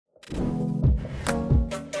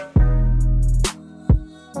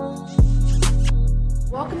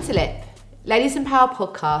Welcome to LIP, Ladies in Power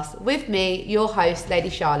podcast, with me, your host, Lady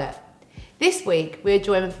Charlotte. This week, we are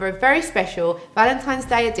joined for a very special Valentine's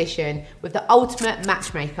Day edition with the ultimate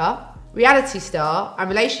matchmaker, reality star and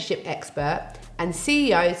relationship expert, and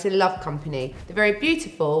CEO to the Love Company, the very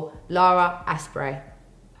beautiful Lara Asprey.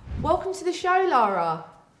 Welcome to the show, Lara.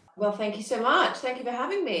 Well, thank you so much. Thank you for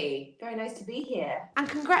having me. Very nice to be here. And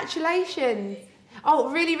congratulations.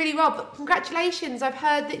 Oh, really, really well. But congratulations. I've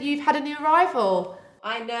heard that you've had a new arrival.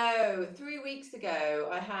 I know. 3 weeks ago,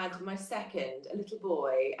 I had my second, a little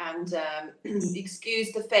boy, and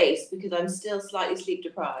excuse the face because I'm still slightly sleep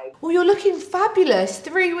deprived. Well, you're looking fabulous.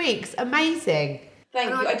 3 weeks. Amazing. Thank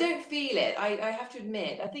you. I don't feel it. I have to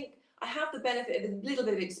admit. I think I have the benefit of a little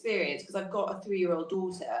bit of experience because I've got a 3-year-old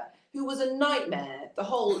daughter who was a nightmare.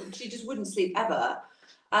 She just wouldn't sleep ever.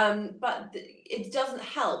 But it doesn't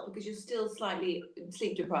help because you're still slightly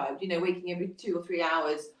sleep deprived, waking every 2 or 3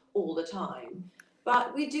 hours all the time.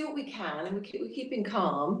 But we do what we can, and we're keeping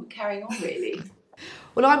calm, carrying on really.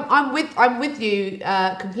 Well, I'm with you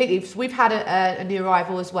completely. So we've had a new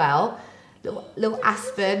arrival as well, little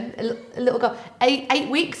Aspen, a little girl, 8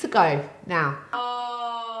 weeks ago now.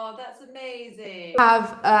 Oh, that's amazing. I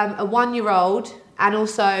have a 1-year-old and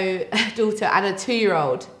also a daughter and a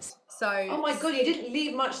 2-year-old. Oh my God, you didn't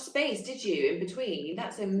leave much space, did you, in between?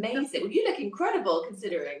 That's amazing. Well, you look incredible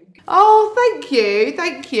considering. Oh, thank you.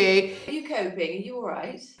 Are you coping? Are you all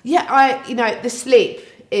right? Yeah, the sleep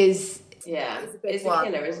is... Yeah, it's a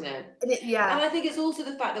killer, isn't it? Yeah. And I think it's also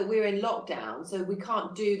the fact that we're in lockdown, so we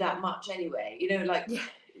can't do that much anyway. My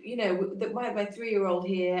 3-year-old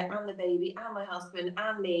here and the baby and my husband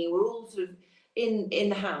and me, we're all sort of in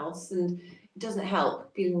the house, and it doesn't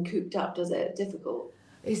help feeling cooped up, does it? Difficult.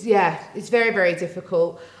 It's very, very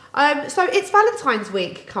difficult. So it's Valentine's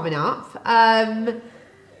week coming up. And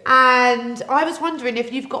I was wondering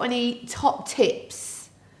if you've got any top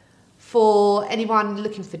tips for anyone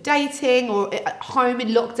looking for dating or at home in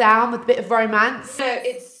lockdown with a bit of romance. So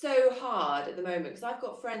it's so hard at the moment because I've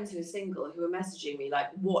got friends who are single who are messaging me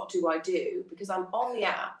like, what do I do? Because I'm on the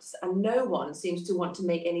apps and no one seems to want to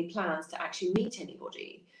make any plans to actually meet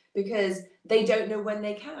anybody, because they don't know when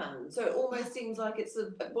they can. So it almost seems like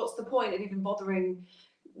what's the point of even bothering,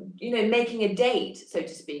 making a date, so to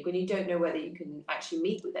speak, when you don't know whether you can actually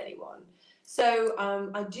meet with anyone. So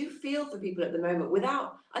I do feel for people at the moment.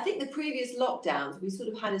 I think the previous lockdowns, we sort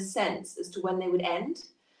of had a sense as to when they would end.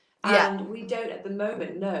 And we don't at the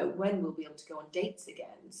moment know when we'll be able to go on dates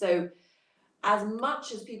again. So as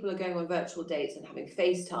much as people are going on virtual dates and having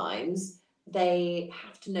FaceTimes, they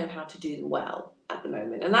have to know how to do them well at the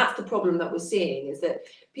moment. And that's the problem that we're seeing, is that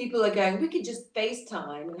people are going, we could just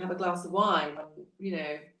FaceTime and have a glass of wine on,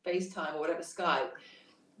 FaceTime or whatever, Skype.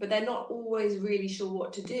 But they're not always really sure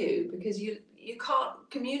what to do, because you can't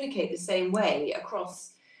communicate the same way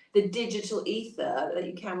across the digital ether that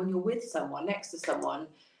you can when you're with someone, next to someone,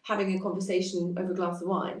 having a conversation over a glass of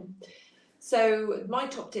wine. So my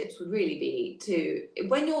top tips would really be to,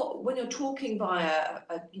 when you're talking via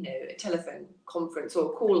a telephone conference or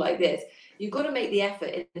a call like this, you've got to make the effort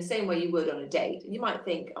in the same way you would on a date. And you might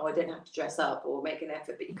think, I don't have to dress up or make an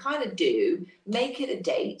effort, but you kind of do. Make it a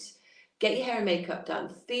date, get your hair and makeup done,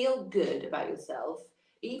 feel good about yourself,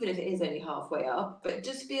 even if it is only halfway up, but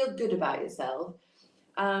just feel good about yourself.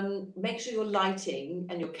 Make sure your lighting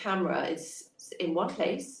and your camera is in one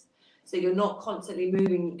place, so you're not constantly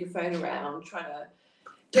moving your phone around,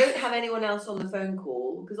 don't have anyone else on the phone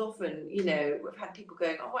call, because often, we've had people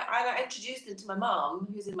going, oh, I introduced them to my mum,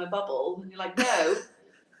 who's in my bubble, and you're like, no,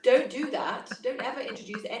 don't do that. Don't ever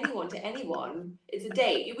introduce anyone to anyone. It's a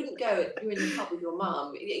date. You wouldn't go, you're in the pub with your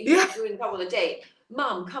mum. You're in the pub on a date.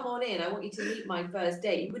 Mum, come on in. I want you to meet my first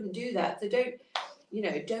date. You wouldn't do that. So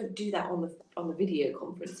don't do that on the video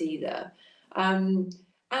conference either. And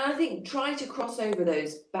I think try to cross over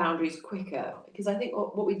those boundaries quicker, because I think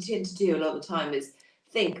what we tend to do a lot of the time is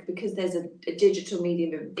think, because there's a digital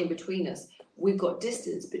medium in between us, we've got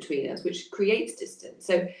distance between us, which creates distance.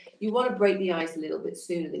 So you want to break the ice a little bit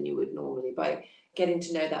sooner than you would normally by getting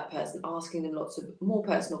to know that person, asking them lots of more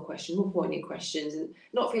personal questions, more poignant questions, and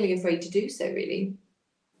not feeling afraid to do so, really.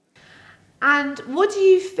 And what do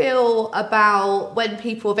you feel about when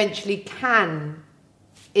people eventually can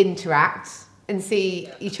interact and see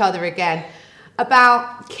each other again,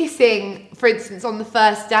 about kissing, for instance, on the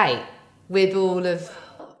first date with all of...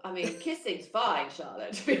 I mean, kissing's fine,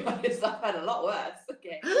 Charlotte, to be honest. I've had a lot worse.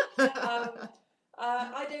 Okay.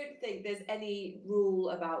 I don't think there's any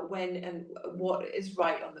rule about when and what is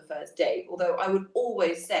right on the first date, although I would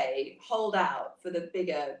always say hold out for the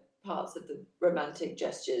bigger parts of the romantic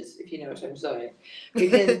gestures, if you know what I'm saying,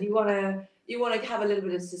 because you want to have a little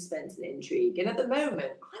bit of suspense and intrigue. And at the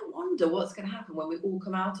moment, I wonder what's going to happen when we all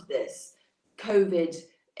come out of this COVID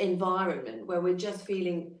environment where we're just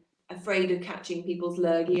feeling afraid of catching people's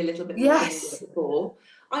lurgy a little bit more than we were before.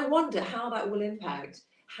 I wonder how that will impact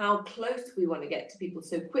how close we want to get to people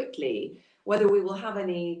so quickly, whether we will have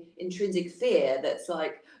any intrinsic fear that's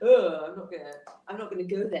like, oh, I'm not gonna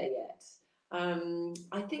go there yet.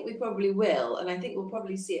 I think we probably will, and I think we'll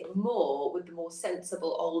probably see it more with the more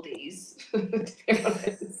sensible oldies, to be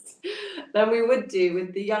honest, than we would do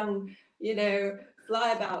with the young,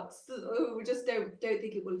 flyabouts. Oh, we just don't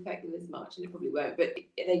think it will affect them as much, and it probably won't. But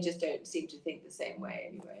they just don't seem to think the same way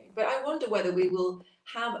anyway. But I wonder whether we will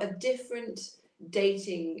have a different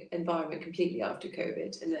dating environment completely after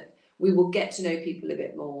COVID, and that we will get to know people a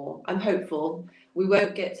bit more. I'm hopeful. We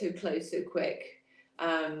won't get so close so quick.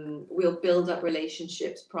 We'll build up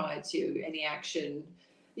relationships prior to any action.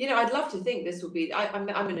 I'd love to think this will be. I'm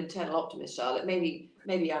an internal optimist, Charlotte. Maybe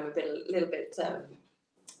I'm a little bit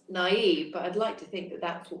naive, but I'd like to think that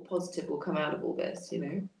that's what positive will come out of all this.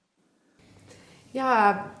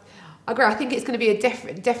 Yeah, I agree. I think it's going to be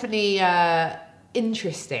definitely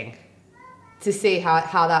interesting to see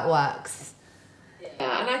how that works.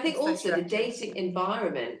 Yeah, and I think also the dating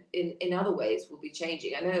environment in other ways will be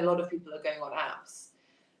changing. I know a lot of people are going on apps,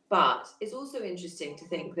 but it's also interesting to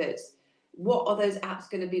think that what are those apps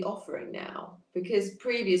going to be offering now? Because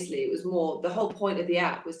previously it was more, the whole point of the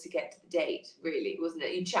app was to get to the date, really, wasn't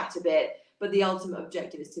it? You chat a bit, but the ultimate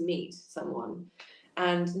objective is to meet someone.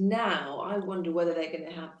 And now I wonder whether they're going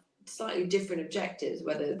to have slightly different objectives,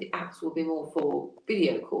 whether the apps will be more for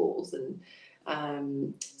video calls and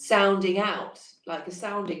sounding out, like a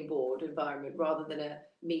sounding board environment rather than a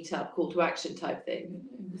meet-up call to action type thing.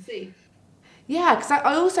 We'll see. Yeah, because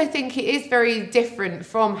I also think it is very different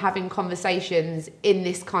from having conversations in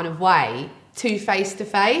this kind of way to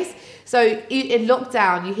face. So in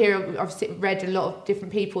lockdown, I've read a lot of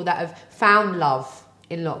different people that have found love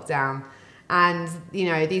in lockdown. And,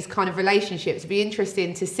 these kind of relationships would be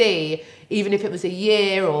interesting to see, even if it was a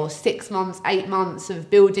year or 6 months, 8 months of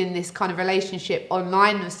building this kind of relationship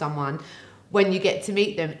online with someone, when you get to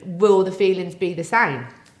meet them, will the feelings be the same?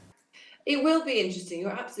 It will be interesting.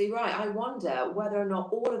 You're absolutely right. I wonder whether or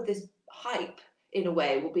not all of this hype, in a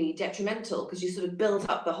way, will be detrimental because you sort of build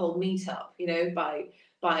up the whole meetup,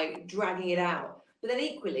 by dragging it out. But then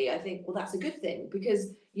equally, I think, well, that's a good thing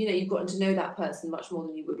because, you've gotten to know that person much more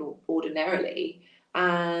than you would ordinarily.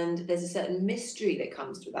 And there's a certain mystery that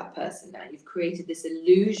comes with that person now. You've created this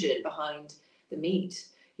illusion behind the meet.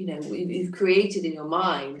 You've created in your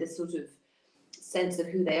mind this sort of sense of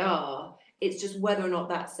who they are. It's just whether or not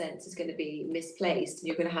that sense is going to be misplaced and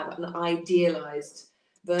you're going to have an idealized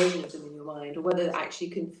version of them in your mind, or whether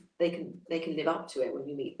actually they can live up to it when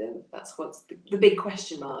you meet them. That's what's the big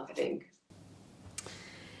question mark, I think.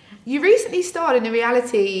 You recently starred in a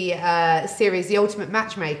reality series, The Ultimate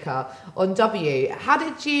Matchmaker, on W. How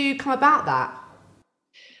did you come about that?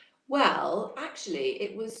 Well, actually,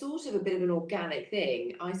 it was sort of a bit of an organic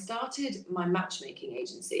thing. I started my matchmaking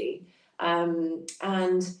agency, and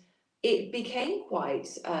it became quite,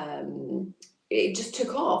 it just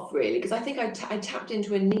took off really, because I think I tapped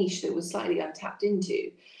into a niche that was slightly untapped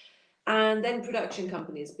into. And then production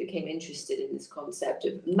companies became interested in this concept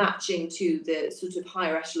of matching to the sort of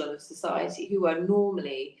higher echelon of society, who are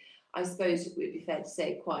normally, I suppose it would be fair to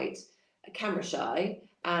say, quite camera shy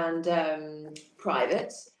and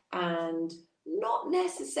private and not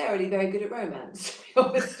necessarily very good at romance, to be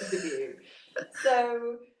honest with you.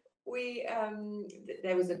 So we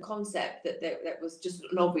there was a concept that was just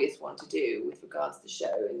an obvious one to do with regards to the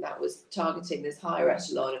show, and that was targeting this higher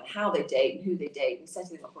echelon and how they date and who they date and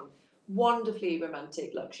setting them up on wonderfully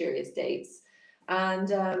romantic, luxurious dates.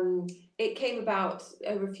 And it came about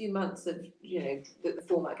over a few months of the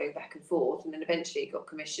format going back and forth, and then eventually it got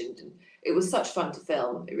commissioned, and it was such fun to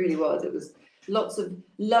film. It really was. It was lots of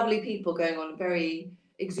lovely people going on very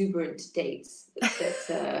exuberant dates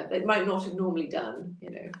that they might not have normally done.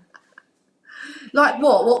 Like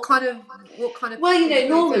what kind of well,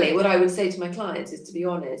 normally what I would say to my clients is, to be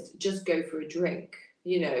honest, just go for a drink,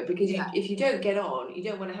 because if you don't get on, you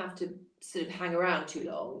don't want to have to sort of hang around too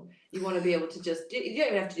long. You want to be able to you don't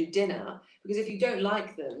even have to do dinner, because if you don't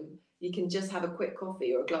like them, you can just have a quick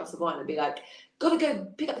coffee or a glass of wine and be like, gotta go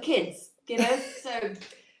pick up the kids, so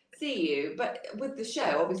see you. But with the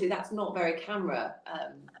show, obviously that's not very camera,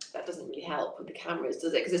 that doesn't really help with the cameras,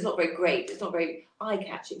 does it? Because it's not very great, it's not very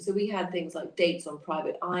eye-catching. So we had things like dates on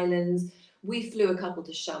private islands. We flew a couple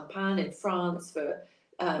to Champagne in France for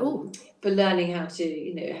for learning how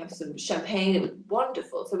to, have some champagne. It was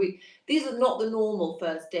wonderful. So these are not the normal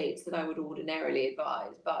first dates that I would ordinarily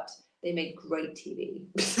advise, but they made great TV.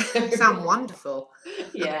 Sound wonderful.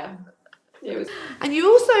 Yeah. It was. And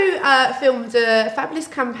you also filmed a fabulous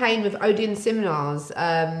campaign with Odeon Cinemas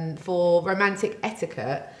for romantic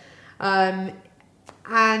etiquette. And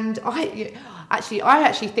I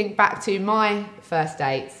actually think back to my first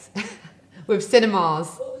dates with cinemas.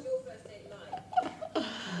 What was your first date like?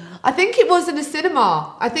 I think it was in a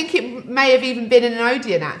cinema. I think it may have even been in an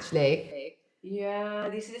Odeon, actually. Yeah,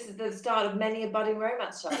 this is the start of many a budding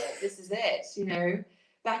romance, Charlotte. This is it,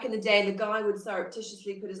 Back in the day, the guy would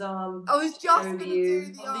surreptitiously put his arm I was just over going to you.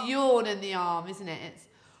 do the yawn in the arm, isn't it? It's...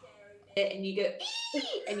 And you go,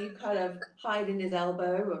 and you kind of hide in his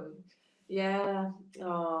elbow, and yeah,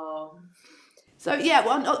 oh. So yeah,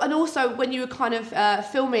 well, and also when you were kind of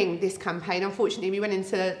filming this campaign, unfortunately we went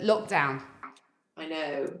into lockdown. I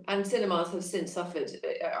know, and cinemas have since suffered.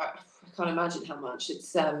 I can't imagine how much.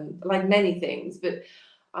 It's like many things, but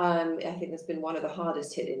I think that's been one of the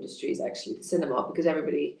hardest hit industries, actually, the cinema, because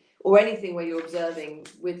everybody, or anything where you're observing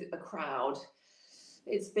with a crowd,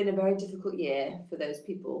 it's been a very difficult year for those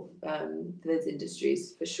people, for those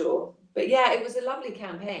industries, for sure. But yeah, it was a lovely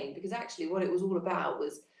campaign, because actually what it was all about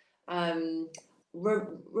was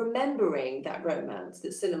remembering that romance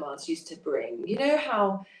that cinemas used to bring. You know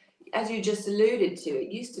how, as you just alluded to,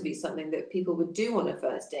 it used to be something that people would do on a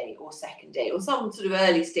first date or second date or some sort of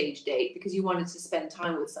early stage date, because you wanted to spend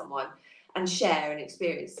time with someone and share an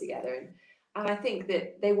experience together. And I think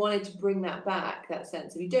that they wanted to bring that back, that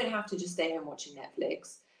sense of you don't have to just stay home watching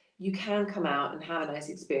Netflix. You can come out and have a nice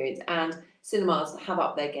experience. And cinemas have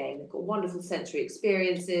upped their game. They've got wonderful sensory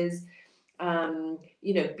experiences,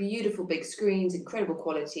 beautiful big screens, incredible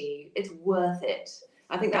quality. It's worth it.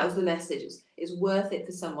 I think that was the message. It's worth it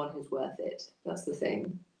for someone who's worth it. That's the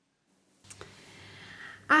thing.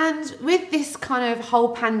 And with this kind of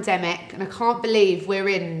whole pandemic, and I can't believe we're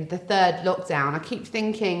in the third lockdown, I keep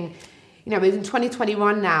thinking, we're in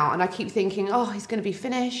 2021 now, and I keep thinking, oh, it's going to be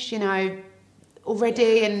finished,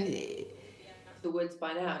 already. And the woods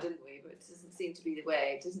by now, didn't we? But it doesn't seem to be the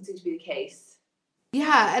way. It doesn't seem to be the case.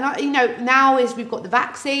 Yeah, and now we've got the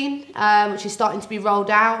vaccine, which is starting to be rolled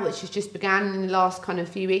out, which has just began in the last kind of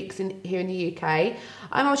few weeks here in the UK.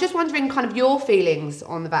 I was just wondering kind of your feelings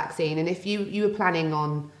on the vaccine, and if you were planning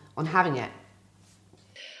on having it.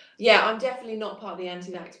 Yeah, I'm definitely not part of the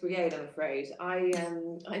anti-vax brigade, I'm afraid.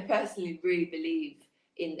 I personally really believe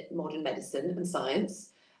in modern medicine and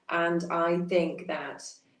science, and I think that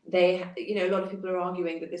a lot of people are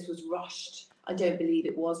arguing that this was rushed. I don't believe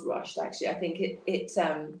it was rushed, actually. I think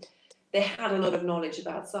they had a lot of knowledge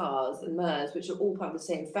about SARS and MERS, which are all part of the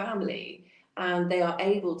same family, and they are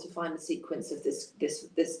able to find the sequence of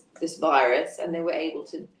this virus, and they were able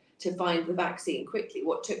to find the vaccine quickly.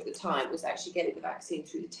 What took the time was actually getting the vaccine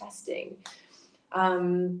through the testing.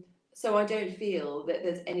 So I don't feel that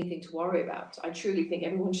there's anything to worry about. I truly think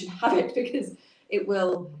everyone should have it, because it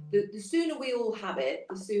will, the sooner we all have it,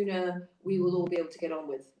 the sooner we will all be able to get on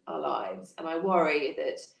with our lives. And I worry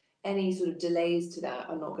that any sort of delays to that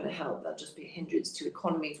are not going to help. That'll just be a hindrance to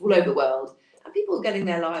economies all over the world and people getting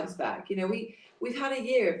their lives back. We've had a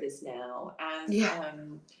year of this now,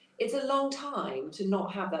 and it's a long time to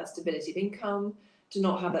not have that stability of income, to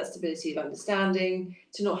not have that stability of understanding,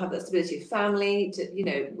 to not have that stability of family, we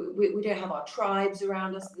don't have our tribes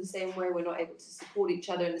around us in the same way, we're not able to support each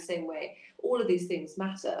other in the same way. All of these things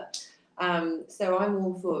matter. So I'm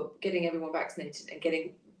all for getting everyone vaccinated and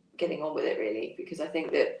getting on with it, really, because I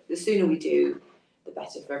think that the sooner we do, the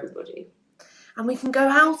better for everybody. And we can go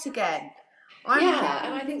out again.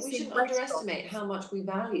 And I think we shouldn't underestimate how much we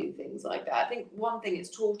value things like that. I think one thing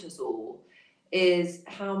it's taught us all is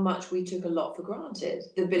how much we took a lot for granted.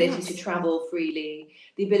 The ability to travel freely,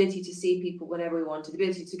 the ability to see people whenever we wanted, the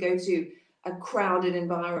ability to go to a crowded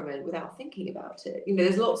environment without thinking about it.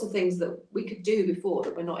 There's lots of things that we could do before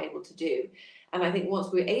that we're not able to do. And I think once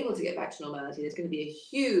we're able to get back to normality, there's going to be a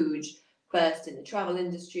huge burst in the travel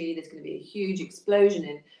industry. There's going to be a huge explosion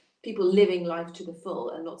in people living life to the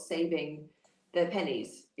full and not saving their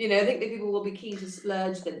pennies. I think that people will be keen to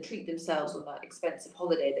splurge and treat themselves on that expensive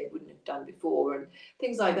holiday they wouldn't have done before, and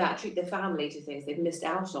things like that, treat their family to things they've missed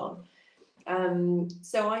out on.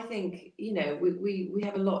 So I think, we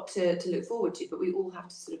have a lot to look forward to, but we all have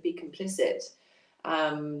to sort of be complicit.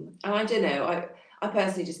 And I don't know, I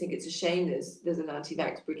personally just think it's a shame there's an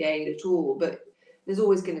anti-vax brigade at all, but there's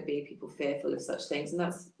always going to be people fearful of such things, and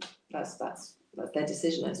that's their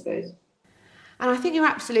decision, I suppose. And I think you're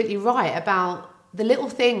absolutely right about the little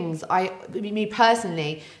things me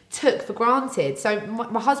personally, took for granted. So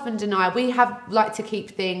my husband and I, we like to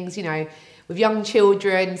keep things, you know, with young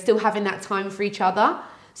children, still having that time for each other.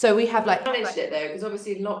 So we have like managed it though, because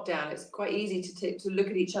obviously in lockdown it's quite easy to look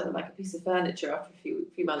at each other like a piece of furniture after a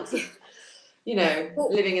few months of, you know,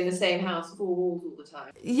 living in the same house with four walls all the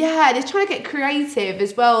time. Yeah, and it's trying to get creative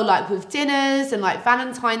as well, like with dinners and like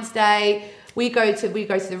Valentine's Day. We go to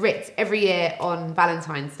the Ritz every year on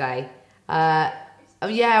Valentine's Day.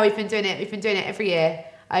 Yeah, we've been doing it every year,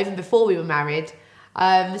 even before we were married.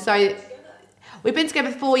 So we've been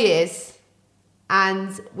together 4 years,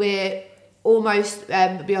 and we're almost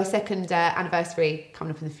it'll be our second anniversary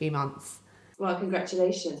coming up in a few months. Well,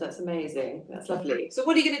 congratulations, that's amazing. That's lovely. So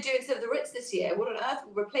what are you going to do instead of the Ritz this year? What on earth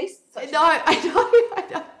will replace such I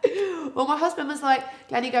know. Well, my husband was like,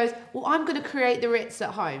 and he goes, well, I'm going to create the Ritz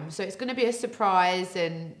at home. So it's going to be a surprise.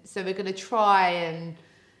 And so we're going to try and,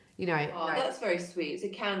 you know. Oh, that's very sweet. So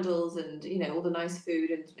candles and, you know, all the nice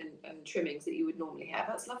food and trimmings that you would normally have.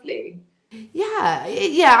 That's lovely. Yeah.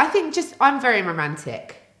 I think I'm very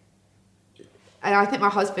romantic. And I think my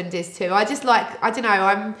husband is too. I just like, I don't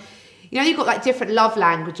know, you know, you've got like different love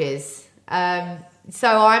languages.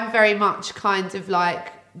 So I'm very much kind of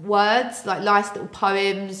like words, like nice little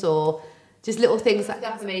poems or just little things like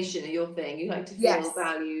that. Affirmation are your thing. You like to feel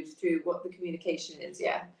valued through what the communication is,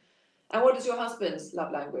 yeah. And what is your husband's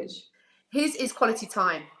love language? His is quality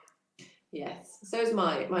time. Yes, so is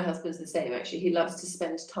my husband's the same actually. He loves to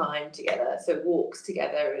spend time together, so walks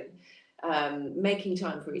together and making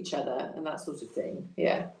time for each other and that sort of thing.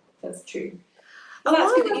 Yeah, that's true. Well,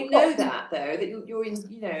 that's good that you know that, though, that you're in,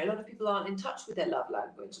 you know, a lot of people aren't in touch with their love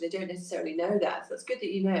language. They don't necessarily know that. So that's good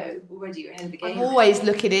that you know already you're ahead of the game. I'm always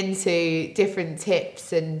looking into different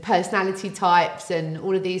tips and personality types and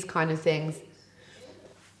all of these kind of things.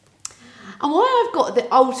 And while I've got the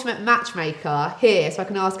ultimate matchmaker here, so I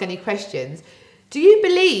can ask any questions, do you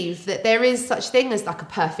believe that there is such thing as like a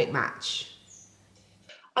perfect match?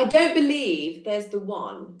 I don't believe there's the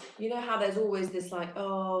one. You know how there's always this like,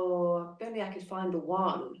 oh, if only I could find the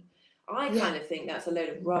one. I kind of think that's a load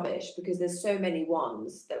of rubbish because there's so many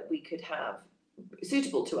ones that we could have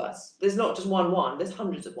suitable to us. There's not just one, there's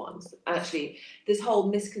hundreds of ones. Actually, this whole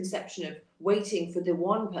misconception of waiting for the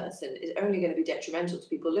one person is only going to be detrimental to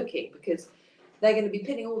people looking because they're going to be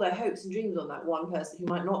pinning all their hopes and dreams on that one person who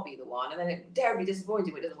might not be the one, and then it's terribly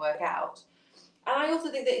disappointing when it doesn't work out. And I also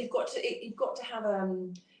think that you've got to have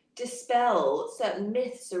dispel certain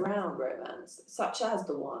myths around romance, such as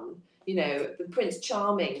the one, you know, the Prince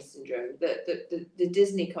Charming syndrome that the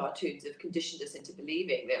Disney cartoons have conditioned us into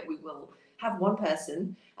believing that we will have one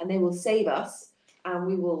person and they will save us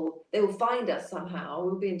and they will find us somehow.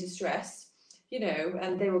 We'll be in distress, you know,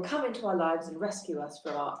 and they will come into our lives and rescue us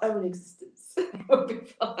from our own existence. We'll be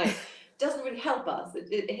fine. Doesn't really help us.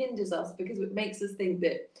 It hinders us because it makes us think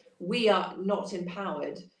that we are not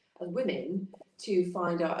empowered as women to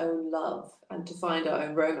find our own love and to find our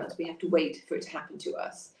own romance. We have to wait for it to happen to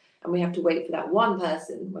us. And we have to wait for that one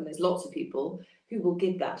person, when there's lots of people, who will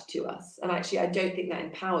give that to us. And actually, I don't think that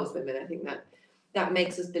empowers women. I think that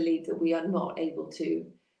makes us believe that we are not able to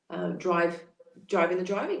drive in the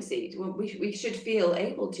driving seat. Well, we should feel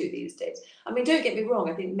able to these days. I mean, don't get me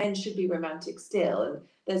wrong. I think men should be romantic still. And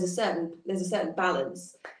there's a certain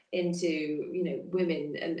balance into, you know,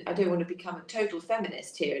 women. And I don't want to become a total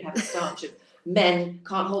feminist here and have a stance of men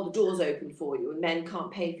can't hold the doors open for you and men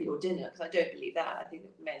can't pay for your dinner, because I don't believe that. I think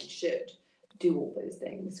that men should do all those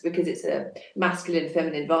things because it's a masculine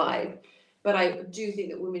feminine vibe. But I do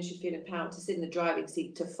think that women should feel empowered to sit in the driving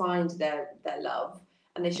seat to find their love,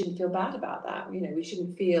 and they shouldn't feel bad about that. You know, we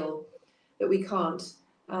shouldn't feel that we can't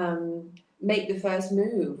make the first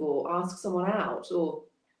move or ask someone out, or,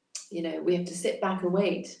 you know, we have to sit back and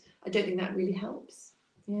wait. I don't think that really helps.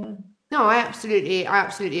 Yeah. No, I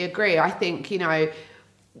absolutely agree. I think, you know,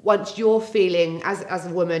 once you're feeling as a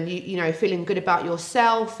woman, you know, feeling good about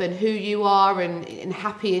yourself and who you are and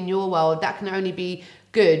happy in your world, that can only be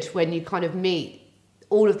good when you kind of meet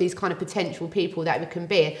all of these kind of potential people that we can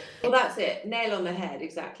be. Well, that's it. Nail on the head,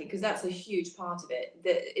 exactly, because that's a huge part of it.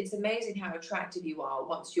 That it's amazing how attractive you are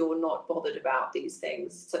once you're not bothered about these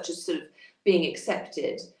things, such as sort of being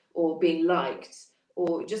accepted or being liked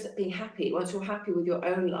or just being happy. Once you're happy with your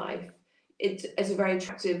own life, it's a very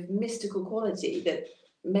attractive, mystical quality that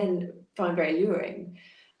men find very alluring.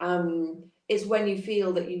 It's when you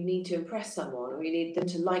feel that you need to impress someone or you need them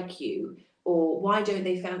to like you, or why don't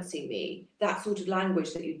they fancy me? That sort of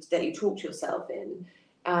language that you talk to yourself in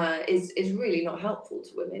is really not helpful to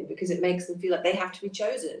women, because it makes them feel like they have to be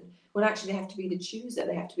chosen, when actually they have to be the chooser.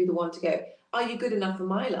 They have to be the one to go, are you good enough for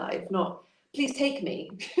my life? Not please take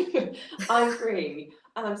me. I'm free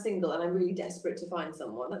and I'm single and I'm really desperate to find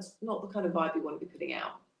someone. That's not the kind of vibe you want to be putting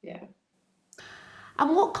out. Yeah.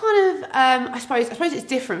 And what kind of, I suppose it's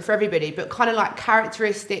different for everybody, but kind of like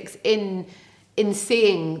characteristics in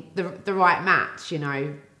seeing the right match, you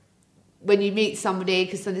know, when you meet somebody,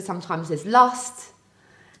 because sometimes there's lust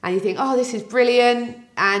and you think, oh, this is brilliant,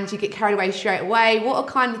 and you get carried away straight away. What are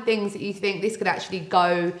kind of things that you think this could actually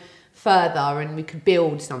go further and we could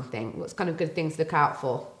build something? What's kind of good things to look out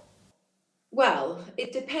for? Well,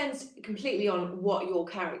 it depends completely on what your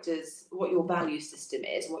value system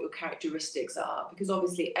is, and what your characteristics are, because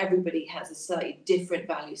obviously everybody has a slightly different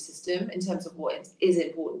value system in terms of what is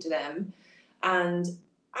important to them. And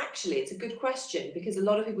actually, it's a good question, because a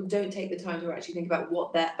lot of people don't take the time to actually think about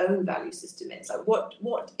what their own value system is. Like,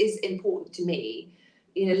 what is important to me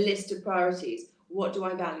in a list of priorities? What do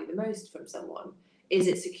I value the most from someone? Is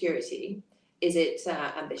it security? Is it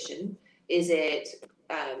ambition? Is it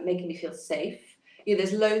making me feel safe? You know,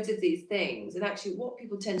 there's loads of these things. And actually what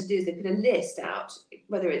people tend to do is they put a list out,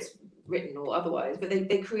 whether it's written or otherwise, but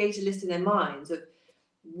they create a list in their minds of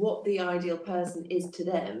what the ideal person is to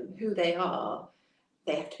them, who they are.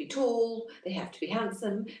 They have to be tall, they have to be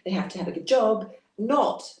handsome, they have to have a good job,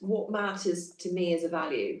 not what matters to me as a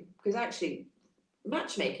value. Because actually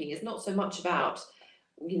matchmaking is not so much about,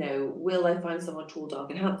 you know, will I find someone tall,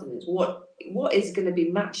 dark and handsome? It's what is going to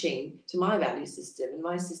be matching to my value system and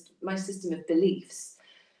my system of beliefs,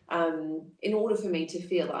 in order for me to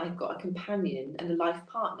feel that I've got a companion and a life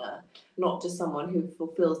partner, not just someone who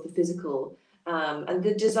fulfills the physical and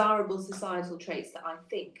the desirable societal traits that I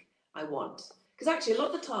think I want. Because actually a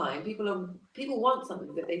lot of the time people want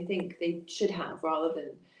something that they think they should have, rather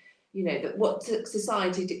than, you know, that what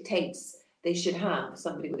society dictates they should have.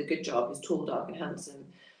 Somebody with a good job who's tall, dark and handsome.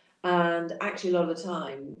 And actually a lot of the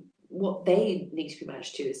time what they need to be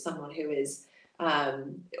matched to is someone who is a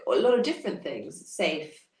lot of different things: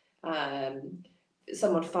 safe,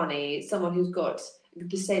 someone funny, someone who's got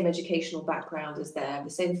the same educational background as them, the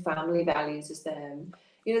same family values as them.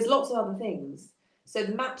 You know, there's lots of other things. So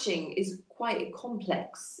the matching is quite a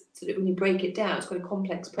complex, sort of, when you break it down, it's quite a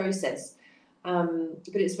complex process. But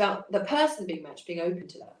it's about the person being matched being open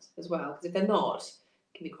to that as well, because if they're not,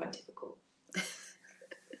 it can be quite difficult.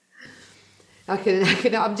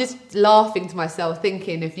 I'm just laughing to myself,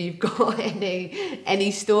 thinking if you've got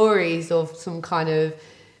any stories of some kind of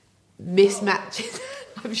mismatches.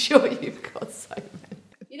 I'm sure you've got so many.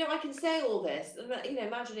 You know, I can say all this, you know,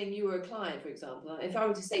 imagining you were a client, for example. If I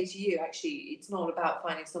were to say to you, actually, it's not about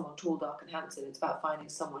finding someone tall, dark and handsome, it's about finding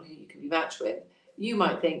someone who you can be matched with. You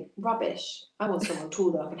might think, rubbish, I want someone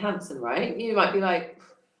tall, dark and handsome, right? You might be like,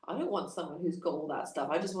 I don't want someone who's got all that stuff.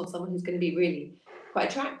 I just want someone who's going to be really quite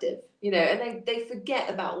attractive, you know. And they forget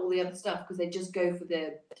about all the other stuff because they just go for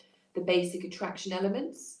the basic attraction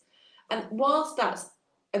elements. And whilst that's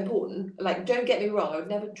important, like, don't get me wrong,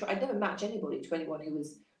 I'd never match anybody to anyone who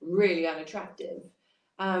was really unattractive.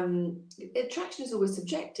 Attraction is always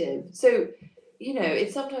subjective, so, you know,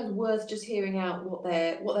 it's sometimes worth just hearing out what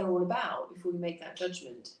they're all about before you make that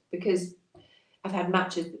judgment. Because I've had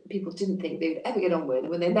matches that people didn't think they would ever get on with, and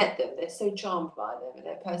when they met them, they're so charmed by them and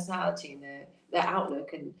their personality and their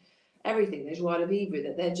outlook and everything, their joie de vivre,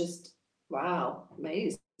 that they're just, wow,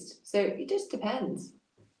 amazed. So it just depends.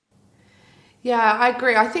 Yeah, I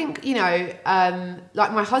agree. I think, you know,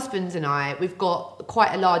 like my husband and I, we've got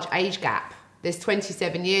quite a large age gap. There's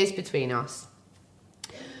 27 years between us.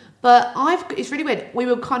 But it's really weird. We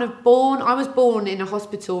were kind of I was born in a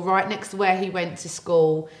hospital right next to where he went to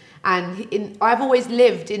school. And I've always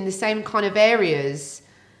lived in the same kind of areas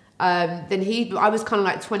than he. I was kind of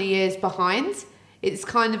like 20 years behind. It's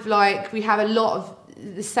kind of like we have a lot of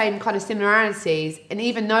the same kind of similarities. And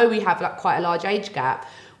even though we have like quite a large age gap,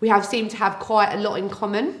 we seem to have quite a lot in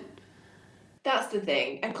common. That's the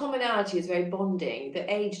thing. And commonality is very bonding.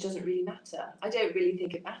 The age doesn't really matter. I don't really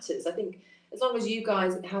think it matters. I think as long as you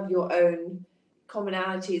guys have your own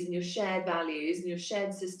commonalities and your shared values and your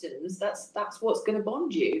shared systems, that's what's going to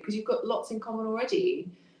bond you, because you've got lots in common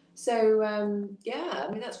already. So yeah,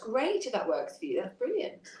 I mean, that's great if that works for you. That's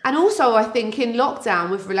brilliant. And also, I think in lockdown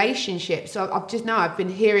with relationships, so I've been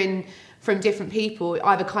hearing from different people, it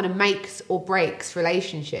either kind of makes or breaks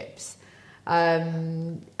relationships,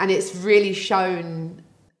 and it's really shown.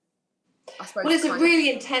 I suppose. Well, it's a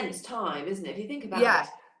really intense time, isn't it? If you think about it.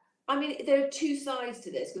 I mean, there are two sides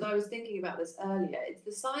to this, because I was thinking about this earlier. It's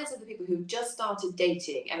the sides of the people who've just started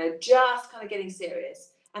dating and are just kind of getting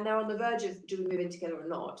serious, and they're on the verge of, do we move in together or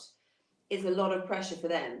not? It's a lot of pressure for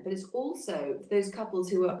them. But it's also those couples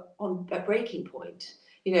who are on a breaking point,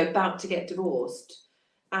 you know, about to get divorced.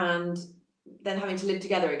 And then having to live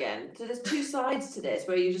together again. So there's two sides to this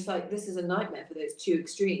where you're just like, this is a nightmare for those two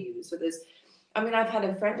extremes. So I've had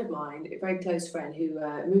a friend of mine, a very close friend, who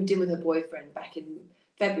moved in with her boyfriend back in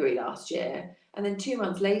February last year, and then 2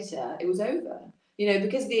 months later it was over.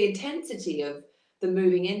 Because the intensity of the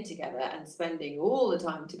moving in together and spending all the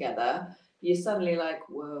time together, you're suddenly like,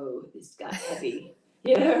 whoa, this got heavy.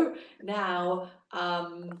 Now,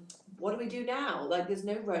 what do we do now? Like, there's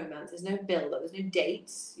no romance, there's no build-up, there's no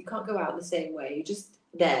dates. You can't go out the same way. You're just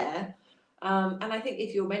there. And I think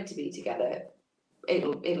if you're meant to be together,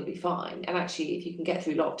 it'll be fine. And actually, if you can get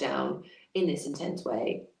through lockdown in this intense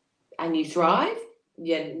way and you thrive,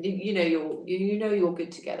 you're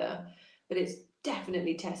good together. But it's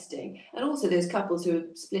definitely testing. And also, there's couples who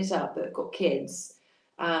are split up that have got kids,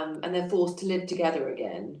 and they're forced to live together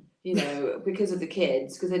again, because of the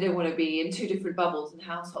kids, because they don't want to be in two different bubbles and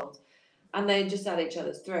households, and they're just at each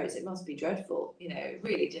other's throats. It must be dreadful,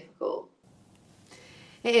 really difficult.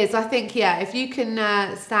 It is. I think, if you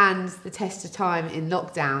can stand the test of time in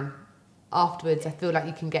lockdown, afterwards, I feel like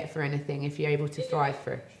you can get through anything if you're able to thrive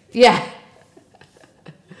through. Yeah.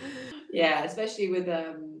 Yeah, especially with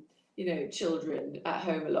children at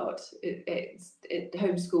home a lot. It's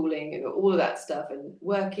homeschooling and all of that stuff, and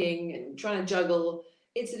working and trying to juggle.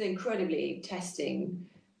 It's an incredibly testing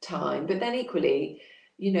time. But then equally,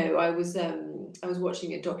 I was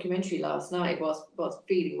watching a documentary last night whilst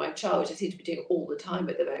feeding my child, which I seem to be doing all the time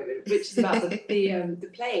at the moment, which is about the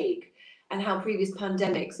plague and how previous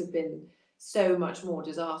pandemics have been so much more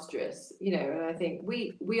disastrous. And I think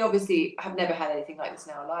we obviously have never had anything like this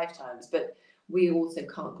in our lifetimes, but we also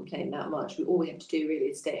can't complain that much. All we have to do really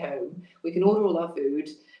is stay home. We can order all our food.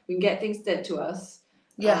 We can get things sent to us.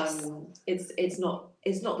 Yes.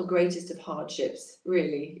 It's not the greatest of hardships,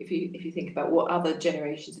 really, if you think about what other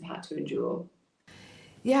generations have had to endure.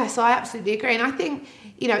 Yeah, so I absolutely agree. And I think,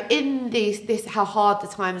 in this how hard the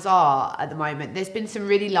times are at the moment, there's been some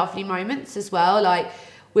really lovely moments as well, like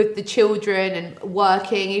with the children and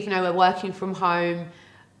working, even though we're working from home,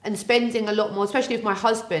 and spending a lot more, especially with my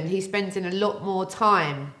husband, he spends in a lot more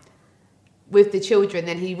time with the children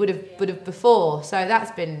than he would have before. So that's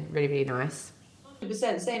been really, really nice.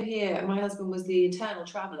 100%. Same here. My husband was the eternal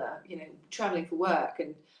traveller, travelling for work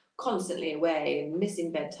and constantly away and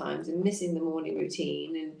missing bedtimes and missing the morning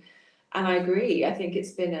routine. And I agree. I think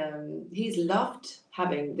it's been, he's loved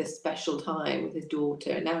having this special time with his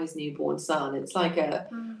daughter and now his newborn son. It's like a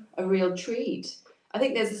real treat. I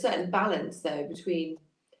think there's a certain balance, though, between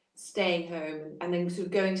staying home and then sort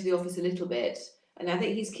of going to the office a little bit. And I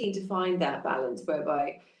think he's keen to find that balance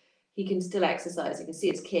whereby he can still exercise, he can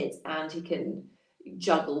see his kids, and he can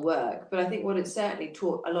juggle work. But I think what it's certainly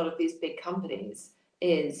taught a lot of these big companies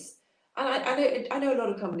is, and I know a lot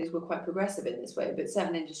of companies were quite progressive in this way, but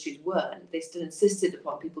certain industries weren't. They still insisted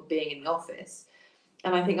upon people being in the office.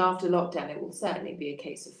 And I think after lockdown, it will certainly be a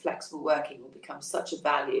case of flexible working will become such a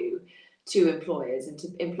value to employers and to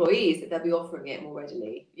employees that they'll be offering it more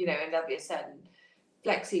readily, and there'll be a certain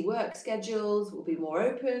flexi work schedules will be more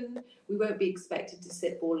open. We won't be expected to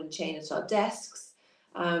sit ball and chain at our desks.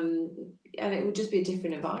 And it will just be a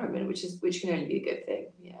different environment, which can only be a good thing.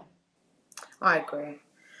 Yeah. I agree.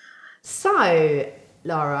 So,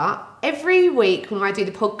 Laura, every week when I do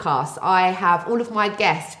the podcast, I have all of my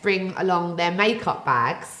guests bring along their makeup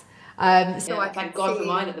bags. Thank God for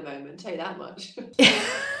mine at the moment, tell you that much.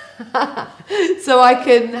 So I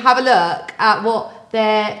can have a look at what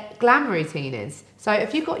their glam routine is. So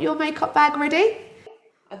have you got your makeup bag ready?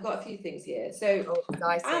 I've got a few things here. So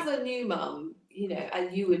as a new mum,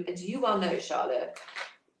 and you well know, Charlotte,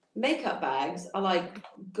 makeup bags are like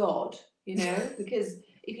God, because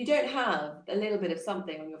if you don't have a little bit of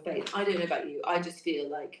something on your face, I don't know about you, I just feel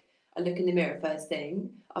like I look in the mirror first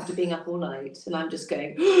thing after being up all night and I'm just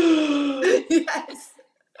going, yes.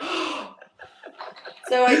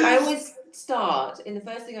 So I always start, in the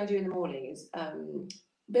first thing I do in the morning is a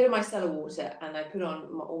bit of micellar water, and I put on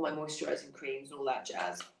all my moisturising creams and all that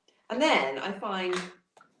jazz. And then I find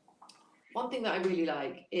one thing that I really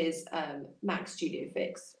like is MAC Studio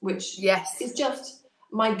Fix, which is just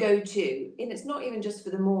my go-to. And it's not even just for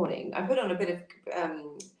the morning. I put on a bit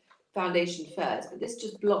of foundation first, but this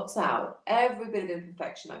just blots out every bit of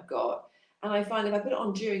imperfection I've got. And I find if I put it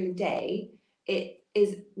on during the day, it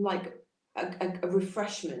is like a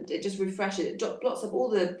refreshment. It just refreshes. It blots up all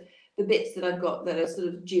the bits that I've got that are sort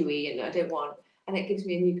of dewy and I don't want, and it gives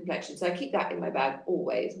me a new complexion. So I keep that in my bag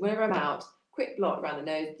always. Whenever I'm out, quick blot around the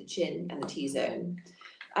nose, the chin, and the T-zone.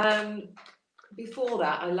 Before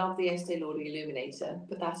that, I love the Estee Lauder Illuminator.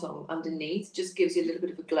 Put that on underneath. Just gives you a little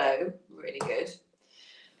bit of a glow. Really good.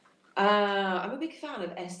 I'm a big fan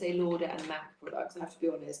of Estee Lauder and MAC products, I have to be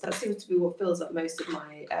honest. That seems to be what fills up most of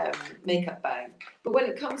my makeup bag. But when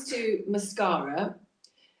it comes to mascara,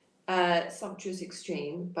 Sumptuous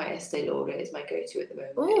Extreme by Estee Lauder is my go-to at the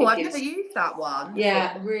moment. Oh, I've never used that one.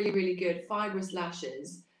 Yeah, really, really good. Fibrous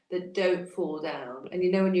lashes that don't fall down. And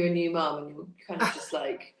you know when you're a new mum and you're kind of just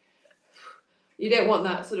like, you don't want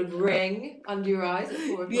that sort of ring under your eyes at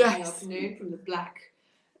 4 o'clock in the afternoon from the black.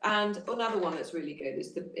 And another one that's really good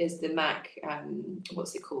is the MAC,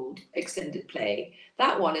 what's it called? Extended Play.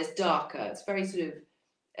 That one is darker. It's very sort of,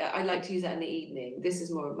 I like to use that in the evening. This is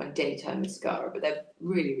more of my daytime mascara, but they're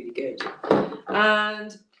really, really good.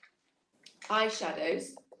 And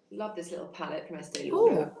eyeshadows. Love this little palette from Estee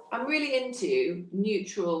Lauder. I'm really into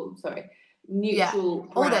neutral browns.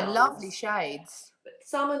 Oh, they're lovely shades.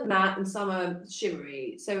 Some are matte and some are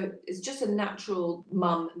shimmery. So it's just a natural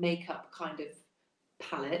mum makeup kind of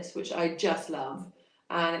palette, which I just love.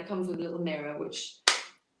 And it comes with a little mirror, which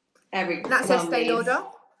And that's Estee Lauder?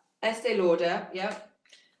 Estee Lauder, yep.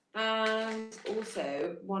 And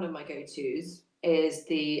also, one of my go-tos is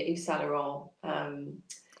the Yves Saint Laurent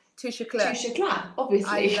Touche Eclat. Touche Eclat,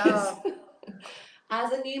 obviously. I love.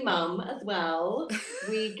 As a new mum as well,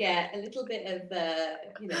 we get a little bit of,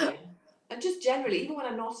 and just generally, even when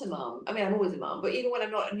I'm not a mum, I mean, I'm always a mum, but even when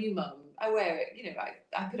I'm not a new mum, I wear it,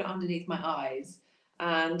 I put it underneath my eyes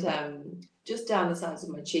and just down the sides of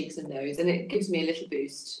my cheeks and nose, and it gives me a little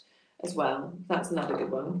boost as well. That's another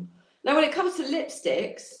good one. Now, when it comes to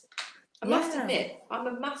lipsticks, I must admit, I'm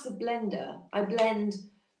a massive blender. I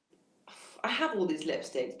have all these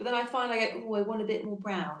lipsticks, but then I find I want a bit more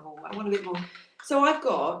brown, or I want a bit more. So I've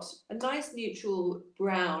got a nice neutral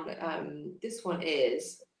brown. This one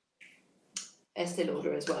is Estee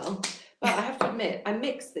Lauder as well. But I have to admit, I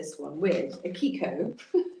mixed this one with a Kiko.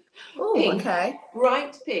 Oh, okay.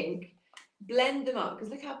 Bright pink. Blend them up, because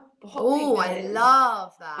look how hot Oh, pink that I is.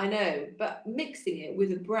 love that. I know, but mixing it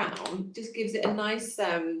with a brown just gives it a nice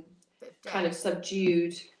kind of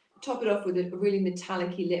subdued. Top it off with a really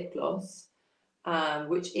metallic-y lip gloss,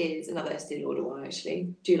 which is another Estee Lauder one,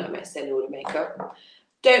 actually. Do you like my Estee Lauder makeup?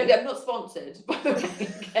 I'm not sponsored, by the way.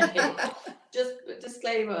 Okay. Just a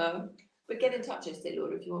disclaimer. But get in touch, Estee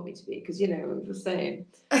Lauder, if you want me to be, because I'm just saying.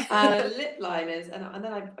 Lip liners, and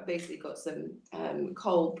then I basically got some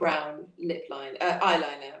cold brown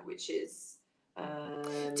eyeliner, which is.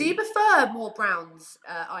 Do you prefer more browns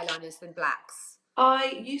eyeliners than blacks?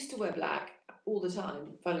 I used to wear black all the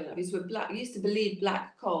time. Funnily enough, I used to believe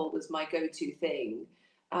black kohl was my go-to thing,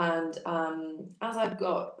 and as I've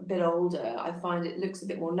got a bit older, I find it looks a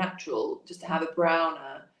bit more natural just to have a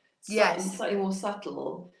browner, slightly more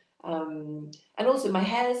subtle. And also my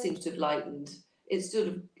hair seems to have lightened. It's sort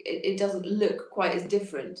of it doesn't look quite as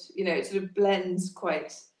different. It sort of blends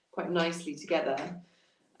quite nicely together.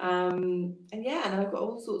 And then I've got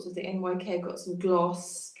all sorts of things. NYK, I've got some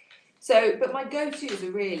gloss. So, but my go-tos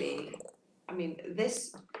are really,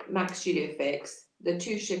 this MAC Studio Fix, the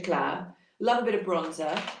Touche Eclat, love a bit of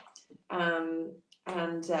bronzer, and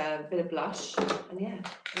a bit of blush, and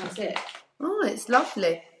that's it. Oh, it's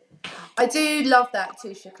lovely. I do love that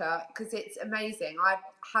Touche Eclat because it's amazing. I've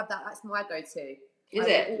had that. That's my go-to. Is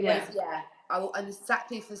it? Always, yeah. And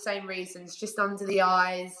exactly for the same reasons, just under the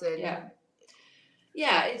eyes and.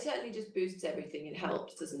 Yeah, it certainly just boosts everything. It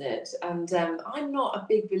helps, doesn't it? And I'm not a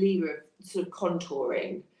big believer of sort of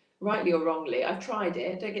contouring, rightly or wrongly. I've tried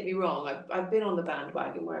it. Don't get me wrong. I've been on the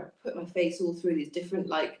bandwagon where I've put my face all through these different,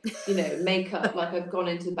 makeup, like I've gone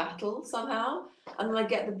into battle somehow. And then I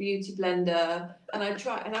get the beauty blender and I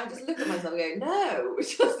try, and I just look at myself and go, no, it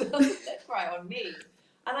just doesn't look right on me.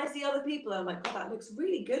 And I see other people and I'm like, God, that looks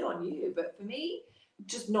really good on you. But for me,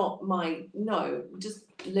 just not not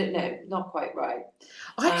quite right.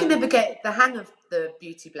 I can never get the hang of the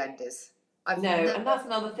beauty blenders. And that's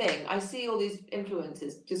another thing. I see all these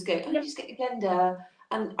influencers just go, just get your blender,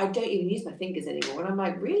 and I don't even use my fingers anymore. And I'm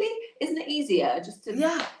like, really? Isn't it easier just to?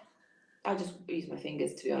 Yeah. I just use my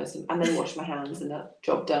fingers, to be honest, and then wash my hands, and that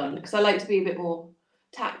job done. Because I like to be a bit more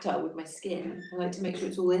tactile with my skin. I like to make sure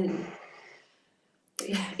it's all in. But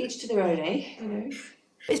yeah, each to their own, eh?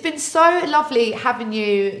 It's been so lovely having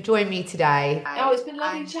you join me today. Oh, it's been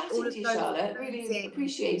lovely chatting to you, Charlotte. Really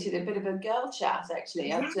appreciated a bit of a girl chat, actually.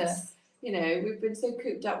 Yes. After, we've been so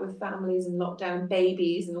cooped up with families and lockdown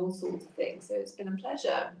babies and all sorts of things. So it's been a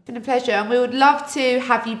pleasure. It's been a pleasure. And we would love to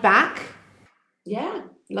have you back. Yeah,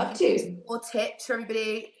 love to. More tips for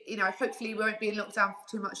everybody. Hopefully we won't be in lockdown for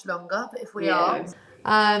too much longer. But if we are.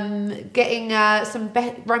 Getting some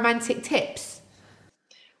romantic tips.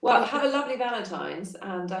 Well, have a lovely Valentine's,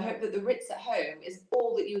 and I hope that the Ritz at home is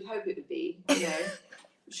all that you would hope it would be.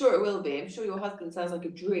 sure it will be. I'm sure your husband sounds like a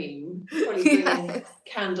dream. Probably bringing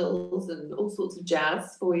candles and all sorts of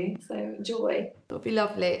jazz for you. So enjoy. It'll be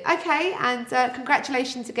lovely. Okay, and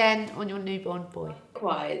congratulations again on your newborn boy.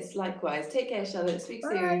 Likewise. Take care, Charlotte. Speak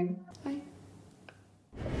soon. Bye.